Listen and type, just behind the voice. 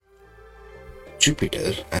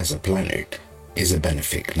Jupiter as a planet is a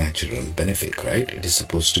benefic, natural benefic, right? It is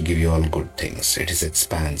supposed to give you all good things. It is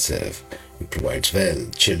expansive. It provides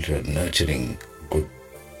wealth, children, nurturing, good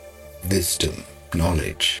wisdom,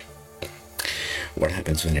 knowledge. What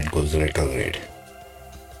happens when it goes retrograde?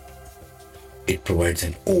 It provides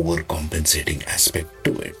an overcompensating aspect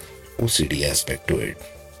to it, OCD aspect to it,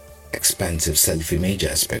 expansive self-image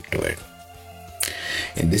aspect to it.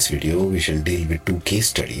 In this video, we shall deal with two case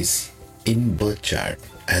studies in birth chart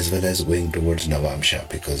as well as going towards Navamsha,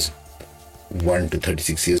 because 1 to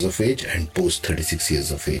 36 years of age and post 36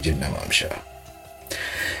 years of age in Navamsha.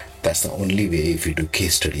 That's the only way. If we do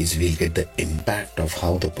case studies, we'll get the impact of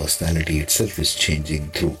how the personality itself is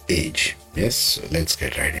changing through age. Yes, so let's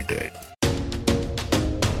get right into it.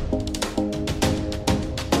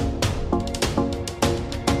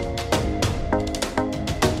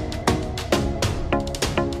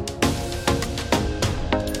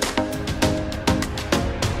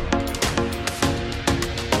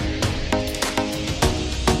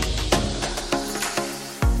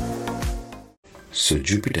 So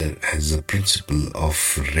Jupiter has a principle of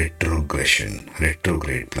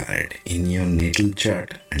retrograde planet in your natal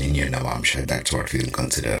chart and in your Navamsha. That's what we'll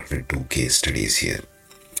consider with two case studies here.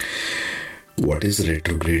 What is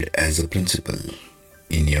retrograde as a principle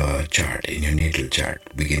in your chart, in your natal chart?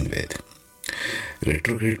 Begin with.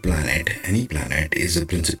 Retrograde planet, any planet, is a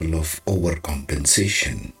principle of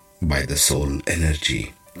overcompensation by the soul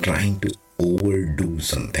energy, trying to overdo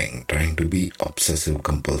something, trying to be obsessive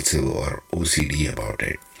compulsive or OCD about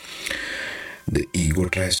it. The ego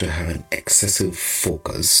tries to have an excessive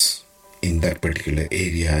focus in that particular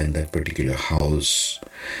area, in that particular house,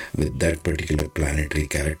 with that particular planetary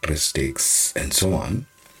characteristics and so on,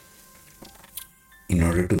 in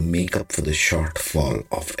order to make up for the shortfall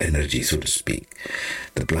of energy, so to speak.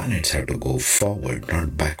 The planets have to go forward,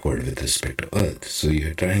 not backward with respect to Earth. So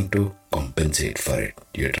you're trying to compensate for it.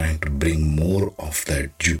 You're trying to bring more of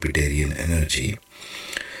that Jupiterian energy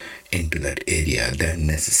into that area than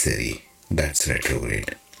necessary. That's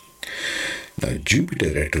retrograde. Now,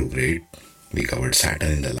 Jupiter retrograde, we covered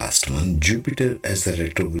Saturn in the last one. Jupiter as the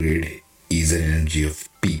retrograde is an energy of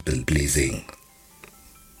people pleasing.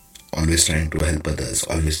 Always trying to help others,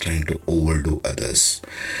 always trying to overdo others.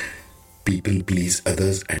 People please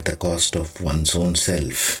others at the cost of one's own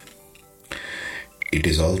self. It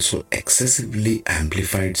is also excessively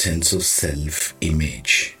amplified sense of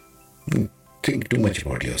self-image. Think too much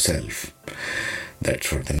about yourself. That's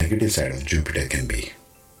what the negative side of Jupiter can be.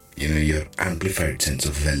 Your amplified sense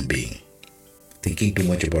of well-being. Thinking too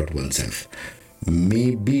much about oneself.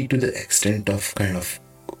 Maybe to the extent of kind of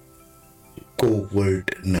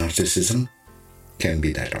covert narcissism, can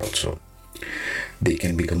be that also. They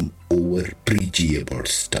can become over preachy about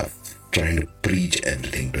stuff, trying to preach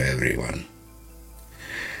everything to everyone.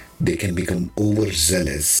 They can become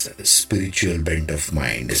overzealous, spiritual bent of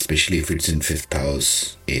mind, especially if it's in 5th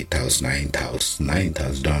house, 8th house, 9th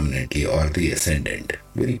house dominantly, or the ascendant.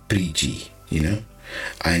 Very preachy,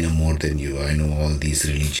 I know more than you, I know all these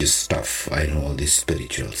religious stuff, I know all this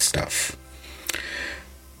spiritual stuff.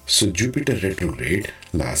 So Jupiter retrograde,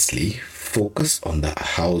 lastly, focus on the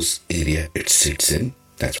house area it sits in.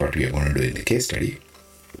 That's what we are going to do in the case study.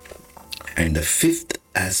 And the 5th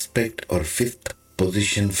aspect or 5th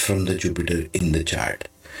position from the Jupiter in the chart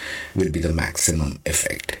will be the maximum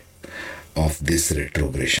effect of this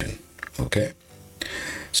retrogression. Okay?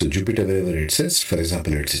 So Jupiter, wherever it sits, for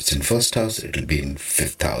example, it sits in 1st house, it will be in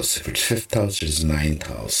 5th house. If it's 5th house, it is 9th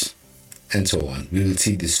house. And so on. We will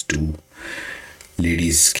see these two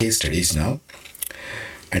ladies' case studies now,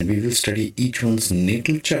 and we will study each one's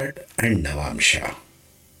natal chart and Navamsha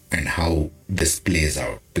and how this plays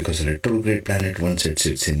out, because a retrograde planet, once it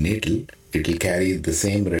sits in natal, it will carry the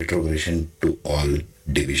same retrogression to all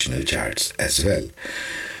divisional charts as well.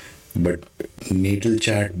 But natal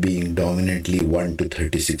chart being dominantly 1 to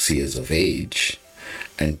 36 years of age,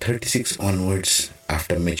 and 36 onwards,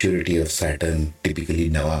 after maturity of Saturn, typically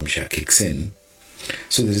Navamsha kicks in.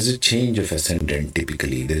 So there is a change of ascendant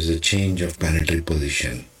typically. There is a change of planetary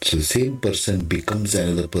position. So the same person becomes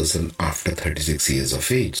another person after 36 years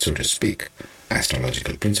of age, so to speak.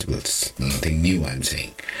 Astrological principles. Nothing new, I'm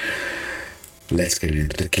saying. Let's get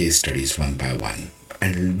into the case studies one by one.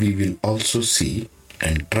 And we will also see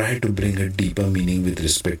and try to bring a deeper meaning with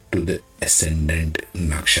respect to the ascendant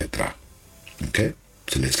nakshatra. Okay?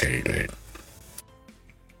 So let's get into it.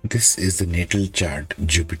 This is the natal chart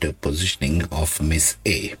Jupiter positioning of Miss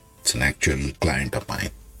A. It's an actual client of mine.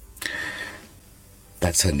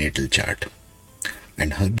 That's her natal chart.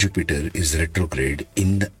 And her Jupiter is retrograde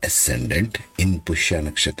in the ascendant in Pushya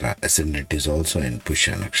Nakshatra. Ascendant is also in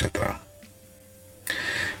Pushya Nakshatra.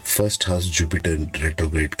 First house Jupiter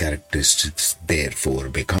retrograde characteristics therefore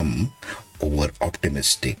become over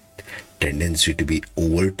optimistic, tendency to be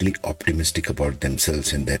overtly optimistic about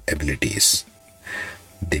themselves and their abilities.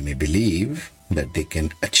 They may believe that they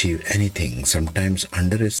can achieve anything, sometimes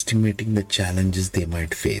underestimating the challenges they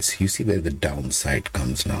might face. You see where the downside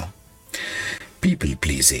comes now. People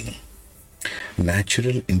pleasing.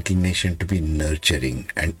 Natural inclination to be nurturing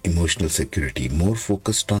and emotional security, more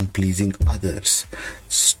focused on pleasing others.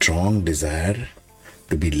 Strong desire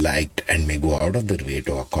to be liked and may go out of their way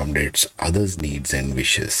to accommodate others' needs and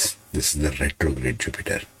wishes. This is the retrograde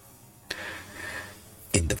Jupiter.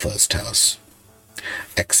 In the first house.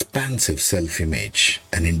 Expansive self-image.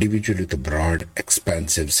 An individual with a broad,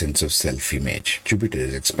 expansive sense of self-image. Jupiter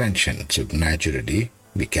is expansion, so naturally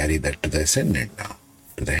we carry that to the ascendant now,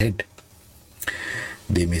 to the head.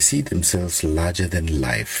 They may see themselves larger than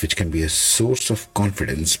life, which can be a source of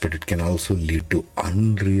confidence, but it can also lead to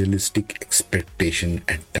unrealistic expectation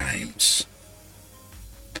at times.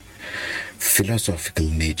 Philosophical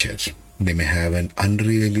nature. They may have an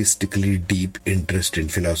unrealistically deep interest in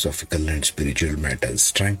philosophical and spiritual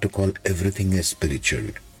matters, trying to call everything as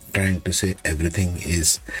spiritual, trying to say everything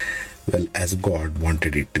is, well, as God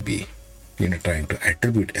wanted it to be. Trying to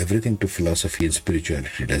attribute everything to philosophy and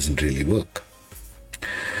spirituality doesn't really work.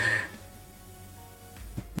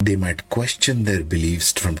 They might question their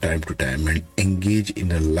beliefs from time to time and engage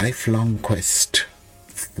in a lifelong quest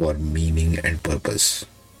for meaning and purpose,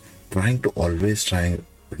 trying to always try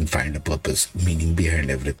and find a purpose, meaning behind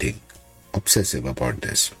everything. Obsessive about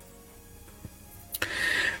this.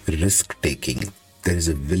 Risk-taking. There is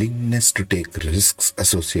a willingness to take risks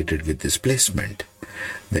associated with this placement.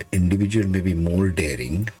 The individual may be more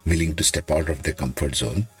daring, willing to step out of their comfort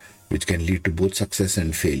zone, which can lead to both success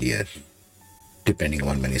and failure, depending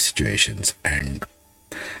on many situations and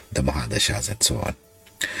the Mahadashas and so on.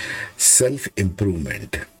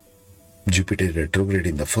 Self-improvement. Jupiter retrograde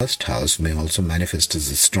in the first house may also manifest as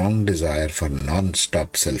a strong desire for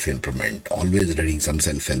non-stop self-improvement, always reading some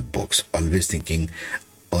self-help books, always thinking,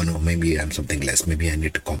 oh no, maybe I'm something less, maybe I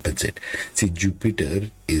need to compensate. See, Jupiter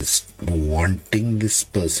is wanting this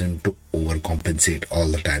person to overcompensate all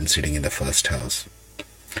the time sitting in the first house.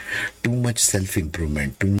 Too much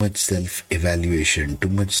self-improvement, too much self-evaluation, too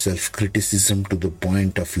much self-criticism to the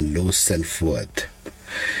point of low self-worth.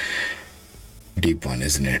 Deep one,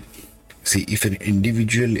 isn't it? See, if an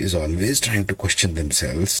individual is always trying to question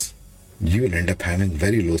themselves, you will end up having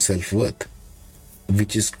very low self-worth,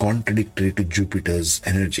 which is contradictory to Jupiter's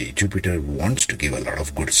energy. Jupiter wants to give a lot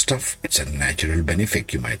of good stuff. It's a natural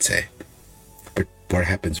benefit, you might say. But what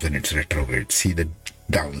happens when it's retrograde? See the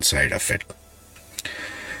downside of it.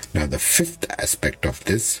 Now, the fifth aspect of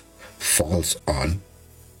this falls on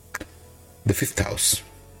the fifth house.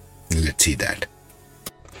 Let's see that.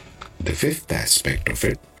 The fifth aspect of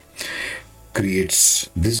it creates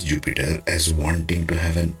this Jupiter as wanting to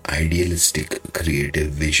have an idealistic,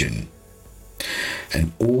 creative vision,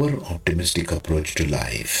 an over-optimistic approach to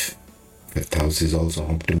life. Fifth house is also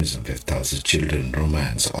optimism. Fifth house is children,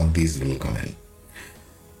 romance. All these will come in.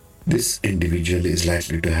 This individual is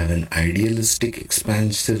likely to have an idealistic,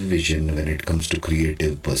 expansive vision when it comes to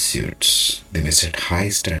creative pursuits. They may set high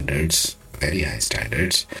standards, very high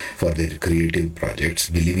standards, for their creative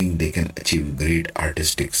projects, believing they can achieve great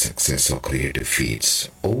artistic success or creative feats.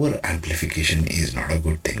 Over-amplification is not a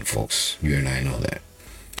good thing, folks. You and I know that.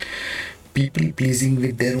 People pleasing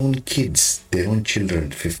with their own kids, their own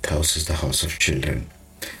children. Fifth house is the house of children.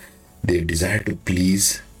 Their desire to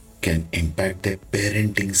please can impact their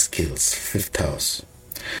parenting skills. Fifth house.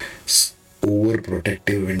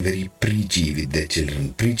 Overprotective and very preachy with their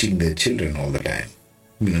children, preaching their children all the time.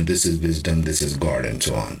 This is wisdom, this is God, and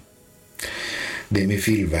so on. They may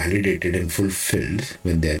feel validated and fulfilled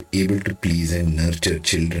when they are able to please and nurture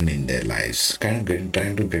children in their lives. Trying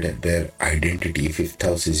to get at their identity. Fifth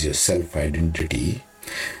house is your self-identity,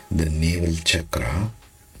 the navel chakra.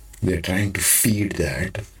 They're trying to feed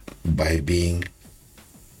that by being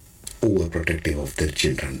overprotective of their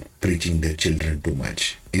children, preaching their children too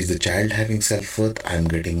much. Is the child having self-worth? I'm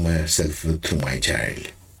getting my self-worth through my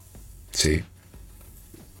child. See?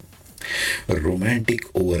 Romantic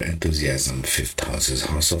over-enthusiasm. Fifth house is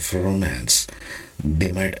house of romance.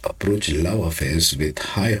 They might approach love affairs with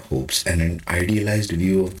high hopes and an idealized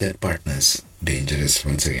view of their partners. Dangerous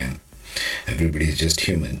once again. Everybody is just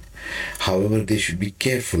human. However, they should be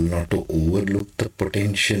careful not to overlook the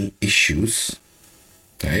potential issues,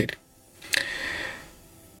 right,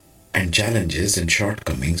 and challenges and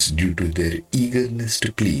shortcomings due to their eagerness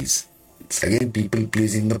to please. It's again people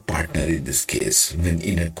pleasing the partner in this case, when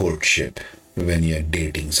in a courtship, when you're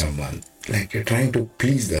dating someone. Like you're trying to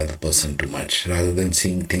please the other person too much rather than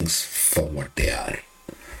seeing things for what they are.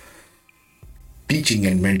 Teaching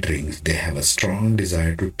and mentoring, they have a strong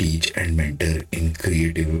desire to teach and mentor in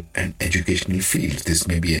creative and educational fields. This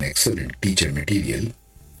may be an excellent teacher material,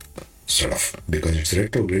 sort of, because it's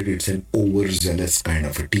retrograde, it's an overzealous kind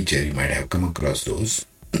of a teacher. You might have come across those.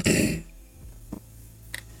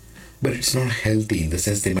 But it's not healthy in the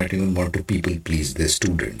sense they might even want to people please their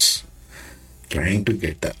students. Trying to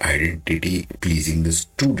get the identity pleasing the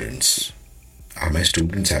students. Are my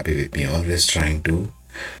students happy with me? Always trying to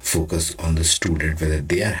focus on the student, whether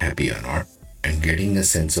they are happy or not, and getting a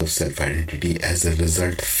sense of self identity as a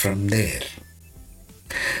result from there.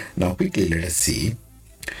 Now, quickly, let us see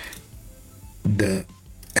the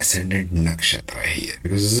ascendant nakshatra here,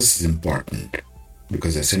 because this is important.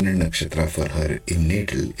 Because ascendant nakshatra for her in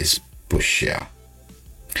natal is Pushya.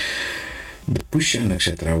 The Pushya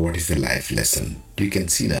nakshatra, what is the life lesson? You can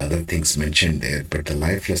see the other things mentioned there, but the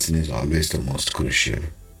life lesson is always the most crucial.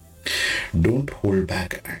 Don't hold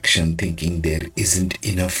back action thinking there isn't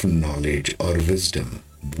enough knowledge or wisdom.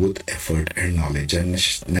 Both effort and knowledge are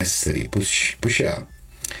necessary. Pushya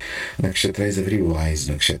nakshatra is a very wise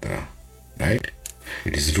nakshatra, right?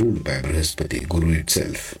 It is ruled by Brihaspati, Guru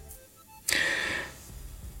itself.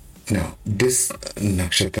 Now, this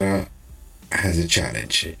nakshatra has a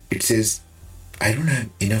challenge. It says, I don't have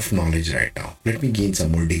enough knowledge right now. Let me gain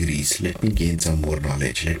some more degrees. Let me gain some more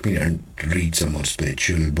knowledge. Let me read some more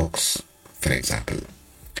spiritual books, for example.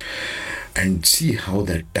 And see how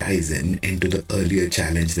that ties in into the earlier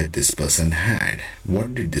challenge that this person had.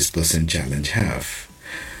 What did this person challenge have?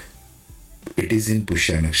 It is in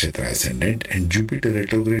Pushya Nakshatra ascendant, and Jupiter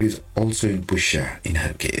retrograde is also in Pushya in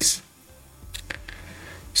her case.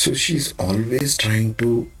 So she's always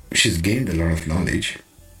she's gained a lot of knowledge.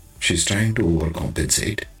 She's trying to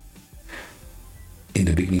overcompensate in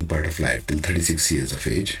the beginning part of life till 36 years of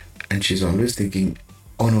age. And she's always thinking,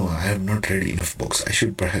 oh no, I have not read enough books. I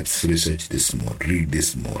should perhaps research this more, read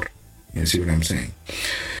this more. You see what I'm saying?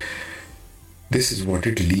 This is what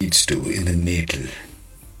it leads to in the natal.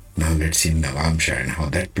 Now let's see Navamsha and how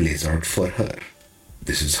that plays out for her.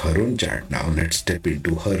 This is her own chart. Now let's step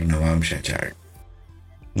into her Navamsha chart.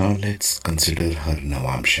 Now let's consider her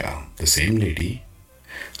Navamsha. The same lady,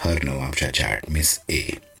 her Navamsha chart, Miss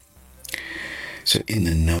A. So in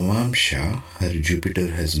the Navamsha, her Jupiter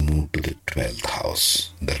has moved to the 12th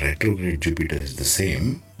house. The retrograde Jupiter is the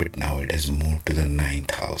same, but now it has moved to the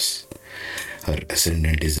 9th house. Her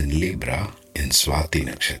ascendant is in Libra, in Swati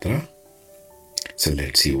Nakshatra. So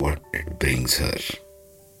let's see what it brings her.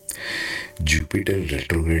 Jupiter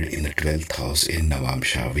retrograde in the 12th house in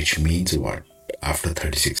Navamsha, which means what? After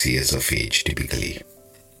 36 years of age, typically.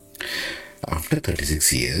 After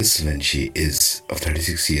 36 years, when she is of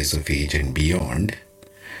 36 years of age and beyond,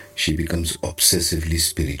 she becomes obsessively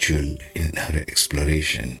spiritual in her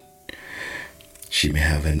exploration. She may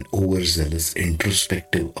have an overzealous,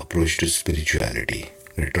 introspective approach to spirituality.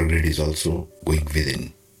 Retrograde is also going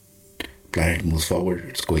within. Planet moves forward,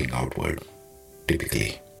 it's going outward,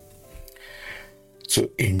 typically. So,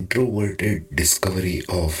 introverted discovery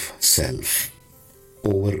of self,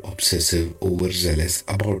 over-obsessive, overzealous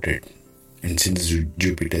about it. And since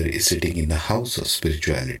Jupiter is sitting in the house of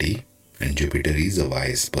spirituality, and Jupiter is a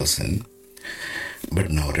wise person, but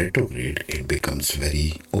now retrograde, it becomes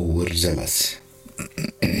very overzealous.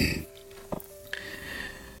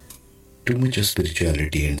 Too much of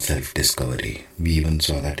spirituality and self-discovery. We even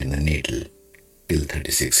saw that in the natal till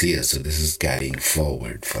 36 years, so this is carrying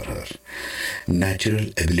forward for her. Natural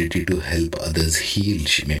ability to help others heal.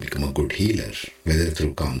 She may become a good healer, whether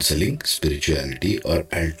through counseling, spirituality, or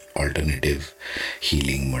alternative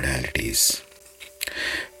healing modalities.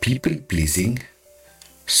 People pleasing,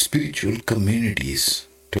 spiritual communities.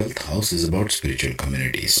 12th house is about spiritual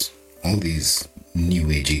communities. All these new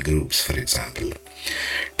agey groups, for example.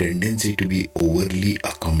 Tendency to be overly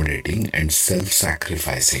accommodating and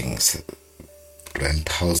self-sacrificing. 12th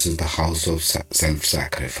house is the house of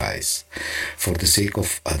self-sacrifice for the sake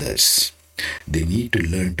of others. They need to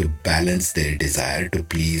learn to balance their desire to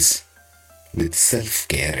please with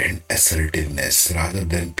self-care and assertiveness rather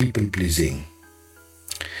than people-pleasing.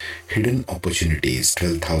 Hidden opportunities.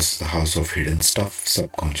 12th house is the house of hidden stuff,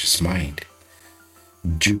 subconscious mind.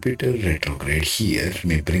 Jupiter retrograde here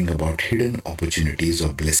may bring about hidden opportunities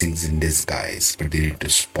or blessings in disguise, but they need to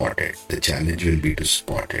spot it. The challenge will be to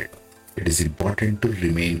spot it. It is important to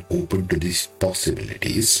remain open to these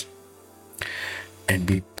possibilities and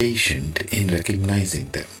be patient in recognizing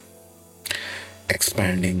them.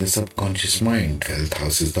 Expanding the subconscious mind. 12th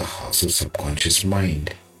house is the house of subconscious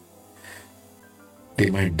mind. They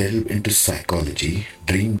might delve into psychology,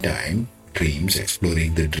 dream time, dreams,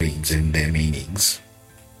 exploring the dreams and their meanings,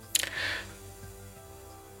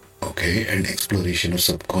 okay, and exploration of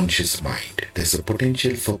subconscious mind. There's a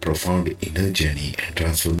potential for profound inner journey and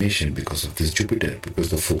transformation because of this Jupiter, because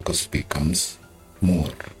the focus becomes more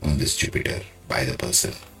on this Jupiter by the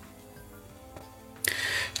person.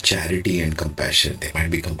 Charity and compassion. They might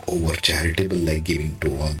become over charitable, like giving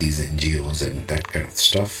to all these NGOs and that kind of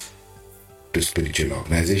stuff, to spiritual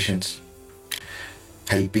organizations,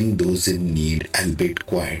 helping those in need, albeit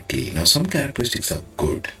quietly. Now, some characteristics are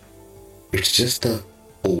good. It's just the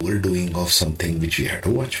overdoing of something which we have to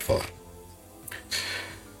watch for.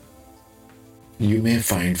 You may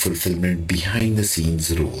find fulfillment behind the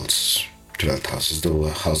scenes roles. 12th house is the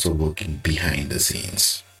house of working behind the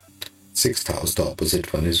scenes. 6th house, the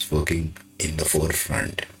opposite one, is working in the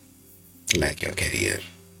forefront, like your career.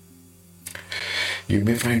 You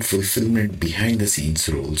may find fulfillment behind the scenes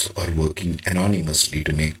roles or working anonymously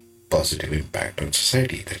to make positive impact on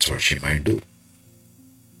society. That's what she might do.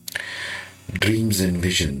 Dreams and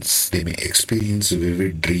visions. They may experience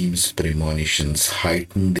vivid dreams, premonitions,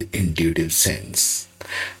 heightened intuitive sense.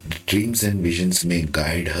 The dreams and visions may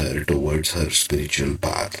guide her towards her spiritual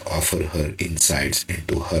path, offer her insights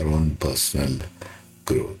into her own personal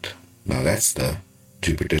growth. Now that's the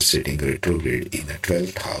Jupiter sitting retrograde in the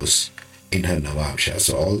 12th house in her Navamsha.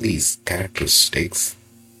 So all these characteristics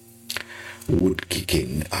would kick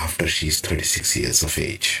in after she's 36 years of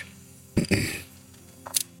age.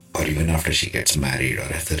 Or even after she gets married or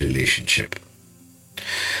has a relationship.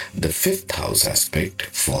 The 5th house aspect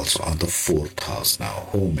falls on the 4th house now,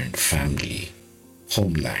 home and family,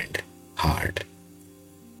 homeland, heart,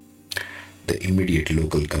 the immediate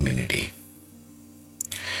local community,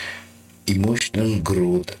 emotional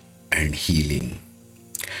growth and healing.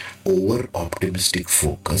 Over optimistic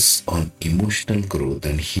focus on emotional growth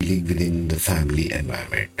and healing within the family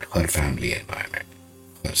environment, her family environment,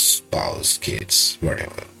 her spouse, kids,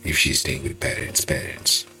 whatever. If she's staying with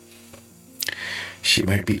parents. She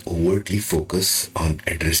might be overtly focused on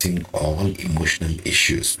addressing all emotional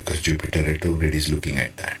issues because Jupiter retrograde is looking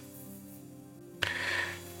at that.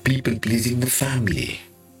 People pleasing the family.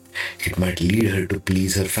 It might lead her to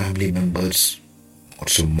please her family members.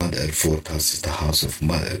 Also mother, 4th house is the house of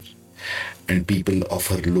mother. And people of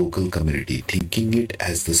her local community, thinking it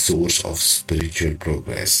as the source of spiritual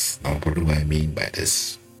progress. Now what do I mean by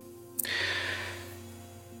this?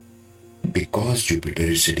 Because Jupiter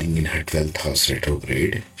is sitting in her 12th house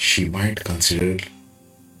retrograde, she might consider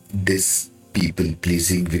this people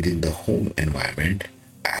pleasing within the home environment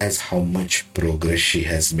as how much progress she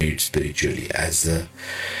has made spiritually, as a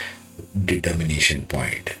determination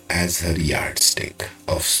point, as her yardstick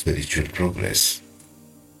of spiritual progress.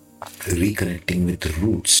 Reconnecting with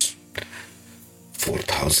roots.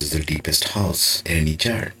 4th house is the deepest house in any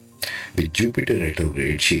chart. With Jupiter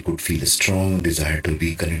retrograde, she could feel a strong desire to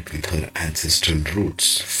reconnect with her ancestral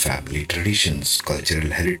roots, family traditions,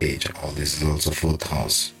 cultural heritage. All this is also 4th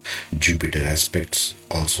house. Jupiter aspects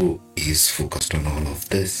also is focused on all of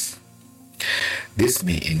this. This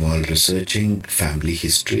may involve researching family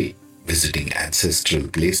history, visiting ancestral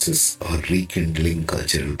places, or rekindling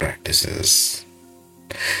cultural practices.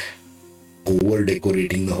 Over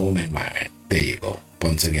decorating the home environment. There you go.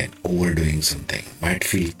 Once again, overdoing something might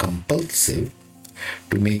feel compulsive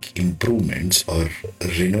to make improvements or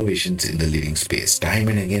renovations in the living space. Time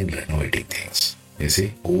and again renovating things. You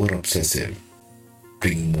see, over obsessive,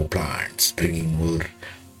 bringing more plants, bringing more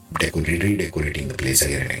redecorating the place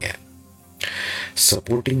again and again.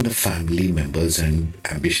 Supporting the family members and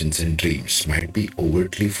ambitions and dreams might be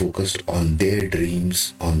overtly focused on their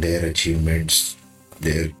dreams, on their achievements,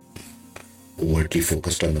 their overtly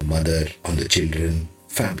focused on the mother, on the children,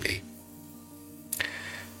 family.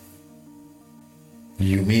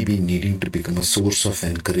 You may be needing to become a source of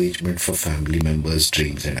encouragement for family members'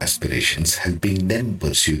 dreams and aspirations, helping them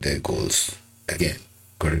pursue their goals. Again,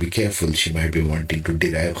 gotta be careful, she might be wanting to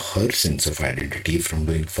derive her sense of identity from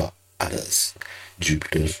doing for others.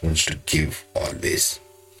 Jupiter wants to give always.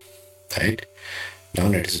 Right? Now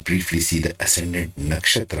let us briefly see the ascendant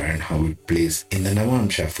nakshatra and how it plays in the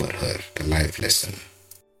Navamsha for her, the life lesson.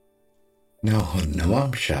 Now her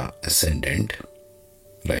Navamsha ascendant,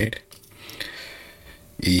 right,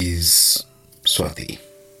 is Swati.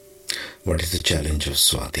 What is the challenge of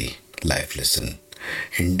Swati? Life lesson.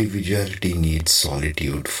 Individuality needs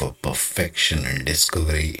solitude for perfection and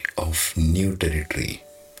discovery of new territory.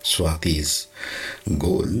 Swati's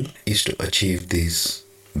goal is to achieve this,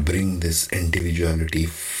 bring this individuality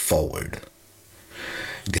forward.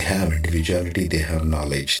 They have individuality, they have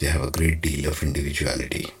knowledge, they have a great deal of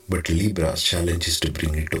individuality. But Libra's challenge is to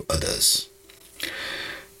bring it to others.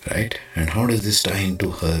 Right? And how does this tie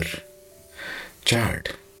into her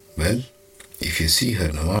chart? Well, if you see her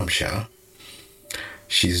Navamsha,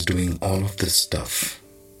 she's doing all of this stuff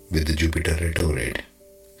with the Jupiter retrograde.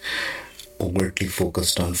 Overtly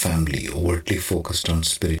focused on family, overtly focused on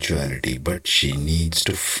spirituality, but she needs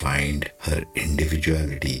to find her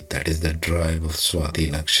individuality. That is the drive of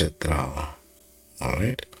Swati Nakshatra.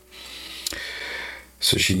 Alright?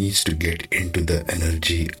 So she needs to get into the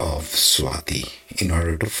energy of Swati in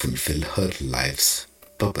order to fulfill her life's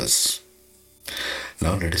purpose.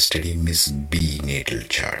 Now let us study Miss B natal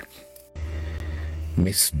chart.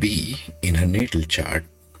 Miss B in her natal chart,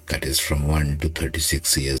 that is from 1 to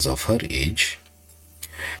 36 years of her age,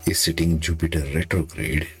 is sitting Jupiter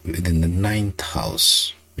retrograde within the ninth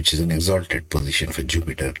house, which is an exalted position for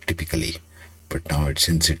Jupiter typically. But now,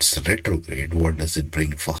 since it's retrograde, what does it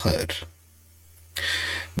bring for her?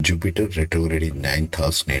 Jupiter retrograde in ninth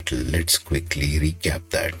house natal. Let's quickly recap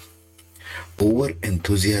that. Over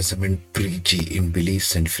enthusiasm and preachy in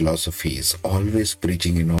beliefs and philosophies, always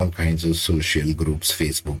preaching in all kinds of social groups,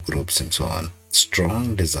 Facebook groups, and so on.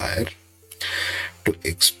 Strong desire to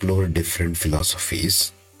explore different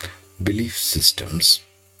philosophies, belief systems,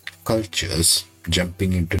 cultures,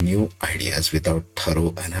 jumping into new ideas without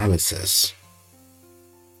thorough analysis.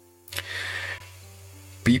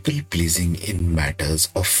 People pleasing in matters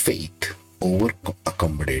of faith, over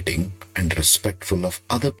accommodating and respectful of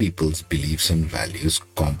other people's beliefs and values,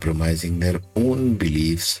 compromising their own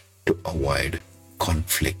beliefs to avoid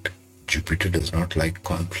conflict. Jupiter does not like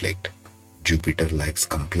conflict. Jupiter likes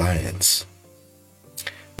compliance.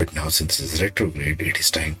 But now, since it's retrograde, it is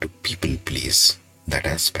time to people please that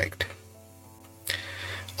aspect.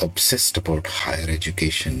 Obsessed about higher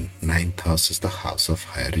education. Ninth house is the house of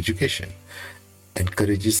higher education.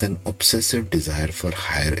 Encourages an obsessive desire for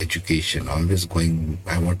higher education, always going,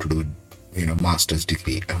 I want to do, master's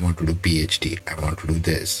degree, I want to do PhD, I want to do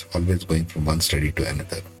this, always going from one study to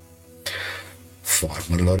another.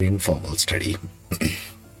 Formal or informal study.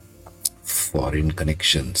 Foreign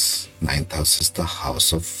connections. Ninth house is the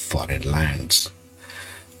house of foreign lands.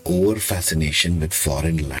 Over fascination with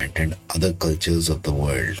foreign land and other cultures of the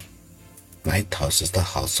world. Ninth house is the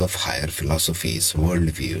house of higher philosophies,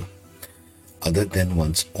 worldview, other than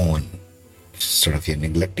one's own. Sort of you're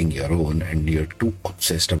neglecting your own and you're too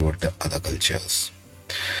obsessed about the other cultures.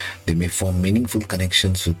 They may form meaningful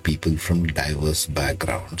connections with people from diverse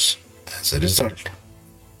backgrounds as a result.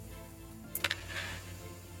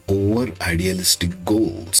 Over idealistic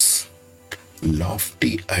goals.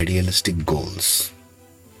 Lofty idealistic goals.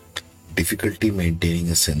 Difficulty maintaining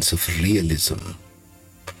a sense of realism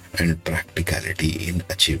and practicality in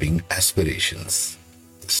achieving aspirations.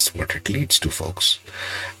 This is what it leads to, folks.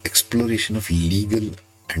 Exploration of legal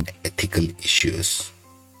and ethical issues.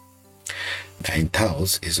 Ninth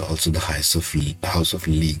house is also the house of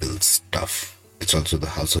legal stuff. It's also the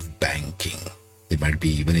house of banking. They might be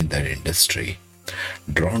even in that industry.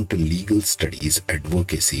 Drawn to legal studies,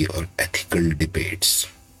 advocacy, or ethical debates,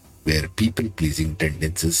 where people-pleasing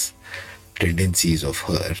tendencies of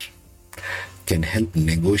her can help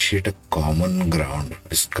negotiate a common ground.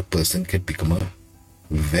 This person can become a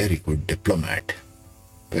very good diplomat.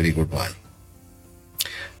 Very good one.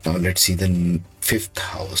 Now let's see the fifth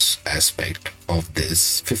house aspect of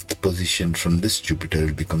this. Fifth position from this Jupiter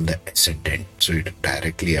will become the ascendant. So it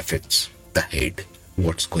directly affects the head,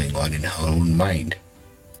 what's going on in her own mind.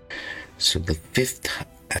 So the fifth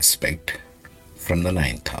aspect from the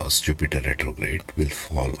ninth house, Jupiter retrograde, will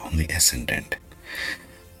fall on the ascendant.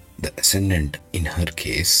 The ascendant in her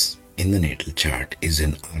case, in the natal chart, is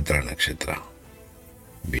in Ardra Nakshatra.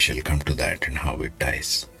 We shall come to that and how it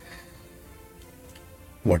ties.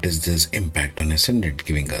 What is this impact on ascendant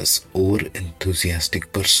giving us?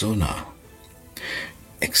 Over-enthusiastic persona,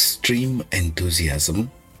 extreme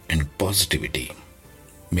enthusiasm and positivity,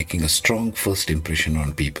 making a strong first impression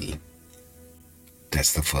on people.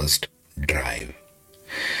 That's the first drive.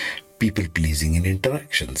 People-pleasing in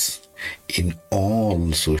interactions. In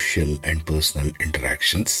all social and personal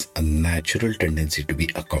interactions, a natural tendency to be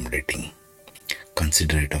accommodating,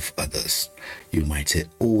 considerate of others. You might say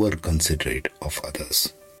over-considerate of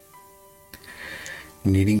others.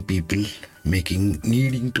 Needing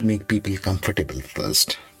to make people comfortable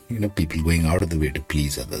first. People going out of the way to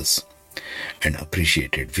please others and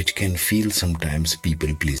appreciated, which can feel sometimes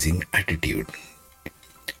people-pleasing attitude.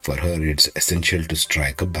 For her, it's essential to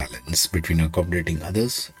strike a balance between accommodating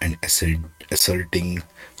others and asserting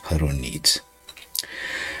her own needs.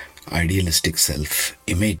 Idealistic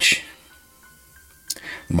self-image.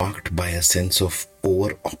 marked by a sense of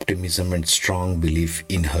over optimism and strong belief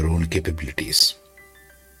in her own capabilities.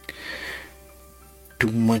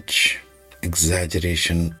 Too much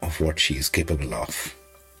exaggeration of what she is capable of.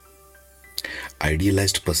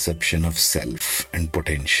 Idealized perception of self and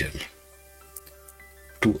potential.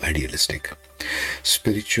 Too idealistic.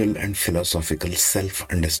 Spiritual and philosophical self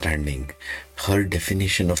understanding. Her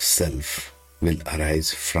definition of self will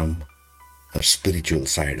arise from her spiritual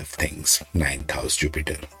side of things. Ninth house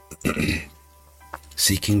Jupiter.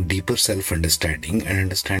 Seeking deeper self understanding and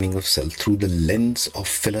understanding of self through the lens of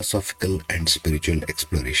philosophical and spiritual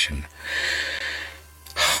exploration.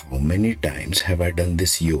 How many times have I done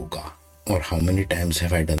this yoga? Or how many times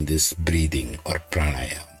have I done this breathing or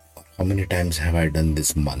pranayama? Or how many times have I done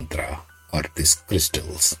this mantra or this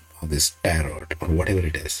crystals or this tarot or whatever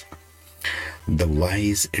it is? The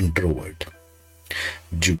wise introvert.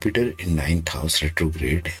 Jupiter in ninth house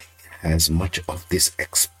retrograde has much of this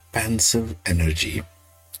expansive energy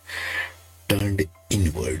turned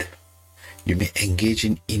inward. You may engage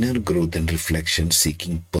in inner growth and reflection,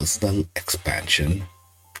 seeking personal expansion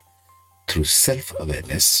through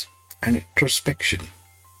self-awareness and introspection.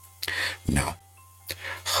 Now,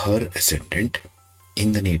 her ascendant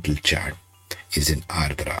in the natal chart is in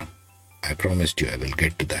Ardra. I promised you I will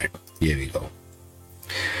get to that. Here we go.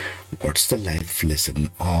 What's the life lesson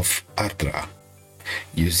of Ardra?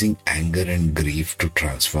 Using anger and grief to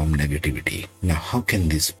transform negativity. Now, how can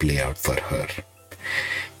this play out for her?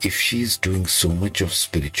 If she is doing so much of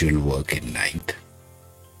spiritual work in ninth,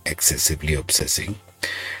 excessively obsessing,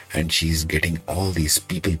 and she is getting all these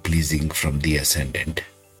people pleasing from the ascendant,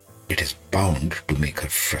 it is bound to make her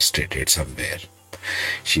frustrated somewhere.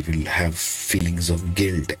 She will have feelings of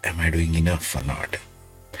guilt. Am I doing enough or not?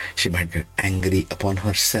 She might get angry upon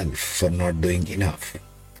herself for not doing enough.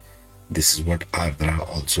 This is what Ardra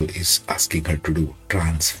also is asking her to do.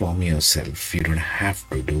 Transform yourself. You don't have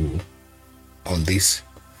to do all this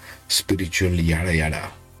spiritual yada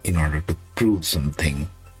yada in order to prove something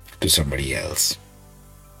to somebody else.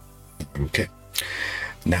 Okay.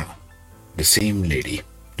 Now, the same lady,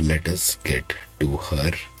 let us get to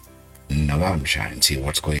her Navamsha and see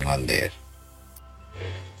what's going on there.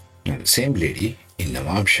 Now, the same lady in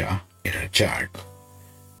Navamsha, in her chart,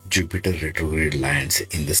 Jupiter retrograde lands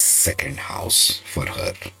in the second house for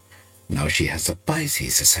her. Now she has a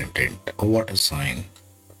Pisces ascendant, a water sign.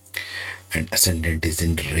 And ascendant is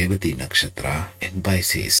in Revati Nakshatra in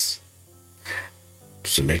Pisces.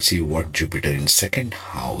 So let's see what Jupiter in second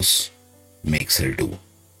house makes her do.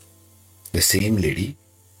 The same lady,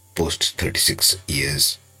 post 36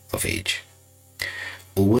 years of age.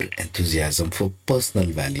 Over enthusiasm for personal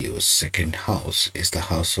values. Second house is the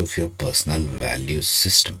house of your personal values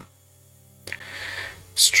system.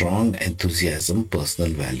 Strong enthusiasm,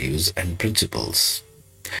 personal values and principles.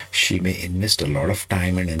 She may invest a lot of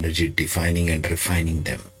time and energy defining and refining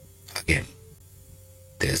them. Again,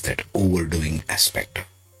 there's that overdoing aspect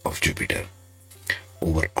of Jupiter.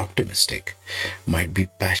 Over optimistic, might be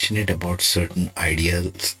passionate about certain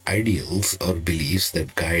ideals or beliefs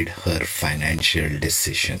that guide her financial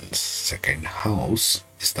decisions. Second house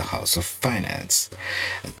is the house of finance.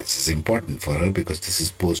 And this is important for her because this is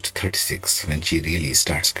post 36 when she really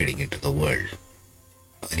starts getting into the world,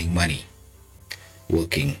 earning money,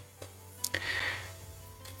 working.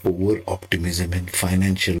 Over optimism in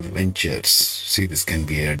financial ventures. See, this can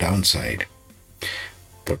be a downside.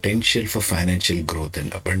 Potential for financial growth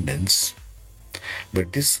and abundance,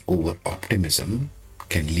 but this over optimism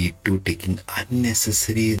can lead to taking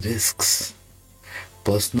unnecessary risks.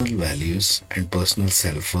 Personal values and personal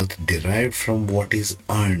self-worth derived from what is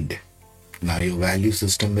earned. Now your value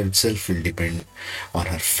system itself will depend on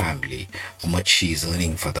her family, how much she is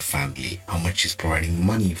earning for the family, how much she's providing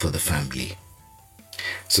money for the family.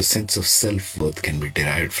 So sense of self-worth can be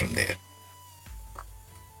derived from there.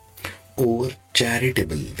 Over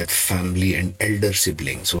charitable with family and elder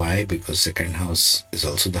siblings. Why? Because second house is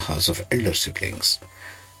also the house of elder siblings.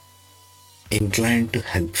 Inclined to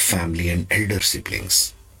help family and elder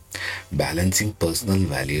siblings. Balancing personal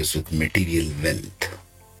values with material wealth.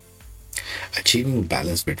 Achieving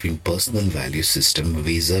balance between personal value system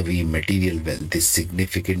vis-a-vis material wealth is a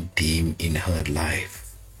significant theme in her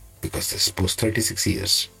life. Because this is post 36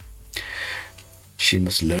 years. She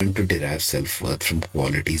must learn to derive self-worth from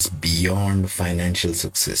qualities beyond financial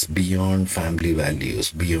success, beyond family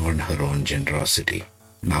values, beyond her own generosity.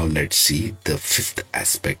 Now let's see the fifth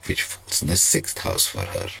aspect which falls in the sixth house for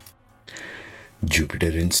her.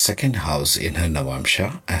 Jupiter in second house in her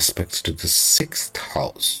Navamsha aspects to the sixth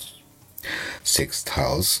house. Sixth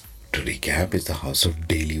house To recap, is the house of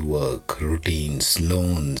daily work, routines,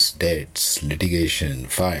 loans, debts, litigation,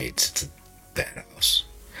 fights. It's that house.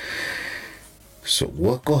 So,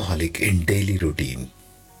 workaholic in daily routine,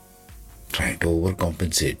 trying to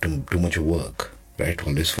overcompensate too much work, right?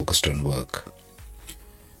 Always focused on work.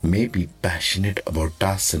 May be passionate about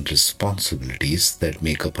tasks and responsibilities that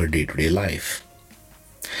make up her day to day life.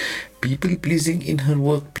 People pleasing in her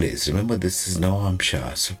workplace. Remember, this is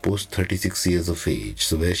Nawamsha, suppose 36 years of age,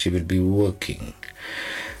 so where she will be working,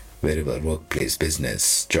 wherever, workplace,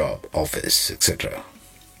 business, job, office, etc.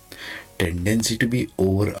 Tendency to be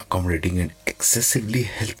over accommodating and excessively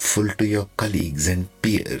helpful to your colleagues and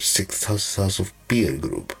peers. Sixth house of peer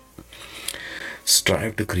group.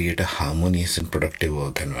 Strive to create a harmonious and productive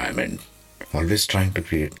work environment. Always trying to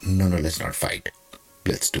create, no, let's not fight.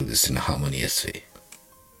 Let's do this in a harmonious way.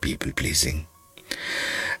 People pleasing.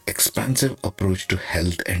 Expansive approach to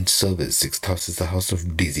health and service. Sixth house is the house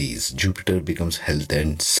of disease. Jupiter becomes health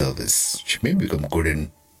and service. She may become good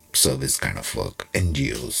in service kind of work.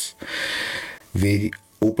 NGOs. Very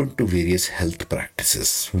open to various health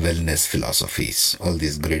practices, wellness philosophies. All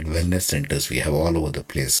these great wellness centers we have all over the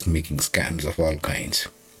place, making scams of all kinds.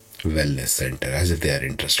 Wellness center, as if they are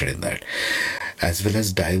interested in that. As well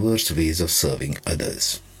as diverse ways of serving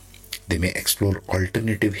others. They may explore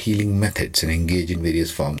alternative healing methods and engage in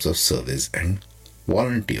various forms of service and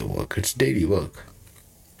volunteer work. It's daily work.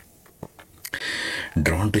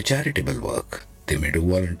 Drawn to charitable work. They may do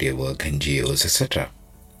volunteer work, NGOs, etc.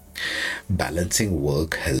 Balancing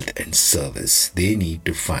work, health, and service.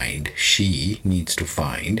 She needs to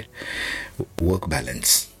find work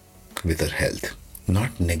balance with her health.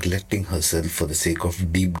 Not neglecting herself for the sake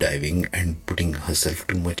of deep diving and putting herself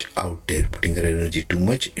too much out there, putting her energy too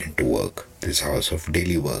much into work. This house of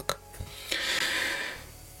daily work.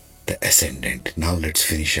 The ascendant. Now let's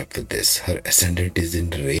finish up with this. Her ascendant is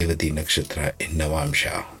in Revati Nakshatra in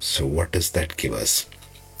Navamsha. So what does that give us?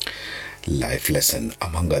 Life lesson,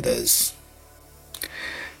 among others.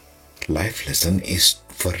 Life lesson is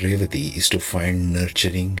for Revati is to find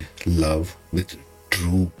nurturing love with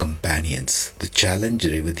true companions. The challenge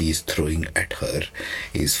Revati is throwing at her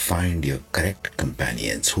is find your correct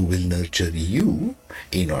companions who will nurture you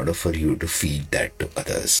in order for you to feed that to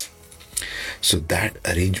others. So that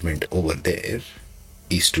arrangement over there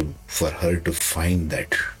is for her to find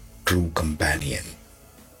that true companion,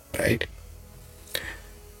 right?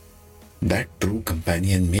 That true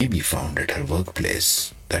companion may be found at her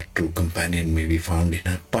workplace. That true companion may be found in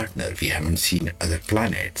her partner. We haven't seen other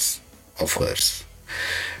planets of hers.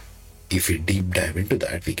 If we deep dive into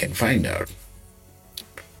that, we can find out.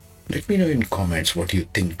 Let me know in comments what you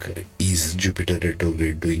think is Jupiter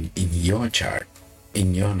retrograde doing in your chart,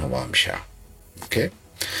 in your Navamsha. Okay?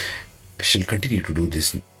 I shall continue to do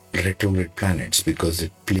this retrograde planets because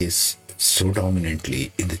it plays so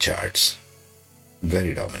dominantly in the charts.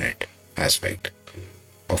 Very dominant aspect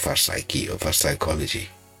of our psyche, of our psychology.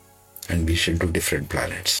 And we shall do different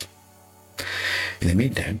planets. In the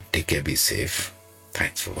meantime, take care, be safe.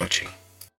 Thanks for watching.